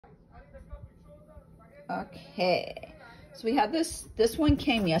Okay, so we have this one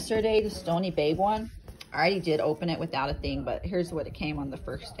came yesterday, the Stony Babe one. I already did open it without a thing, but here's what it came on the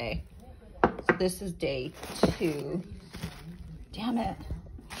first day. So this is day 2. Damn it,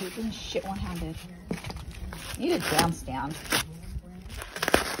 I hate doing shit one-handed. Need a jam stand.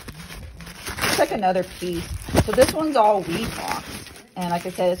 It's like another piece. So this one's all weed box, and like I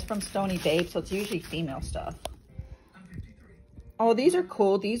said, it's from Stony Babe, so it's usually female stuff. Oh, these are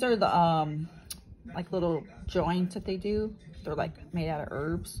cool. These are the like little joints that they do. They're like made out of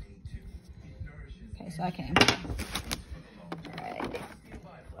herbs. Okay, so that came. All right.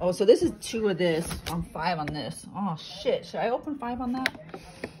 Oh, so this is 2 of this on 5 on this. Oh shit, should I open 5 on that?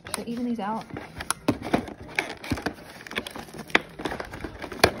 Should I even these out?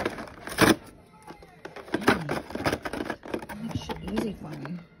 That shit easy for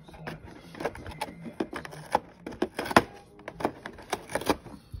me.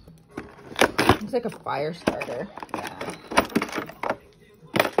 It's like a fire starter. Yeah.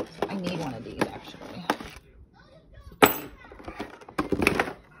 I need one of these actually.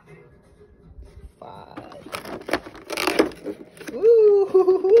 5.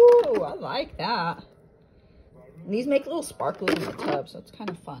 Ooh, I like that. And these make little sparkles in the tub, so it's kind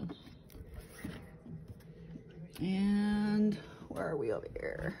of fun. And where are we over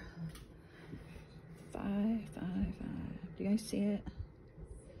here? 5, 5, 5. Do you guys see it?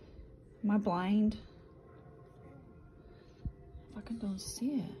 Am I blind? I fucking don't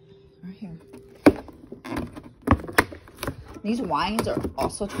see it. Right here. These wines are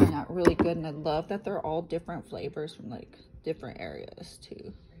also turning out really good, and I love that they're all different flavors from like different areas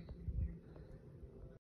too.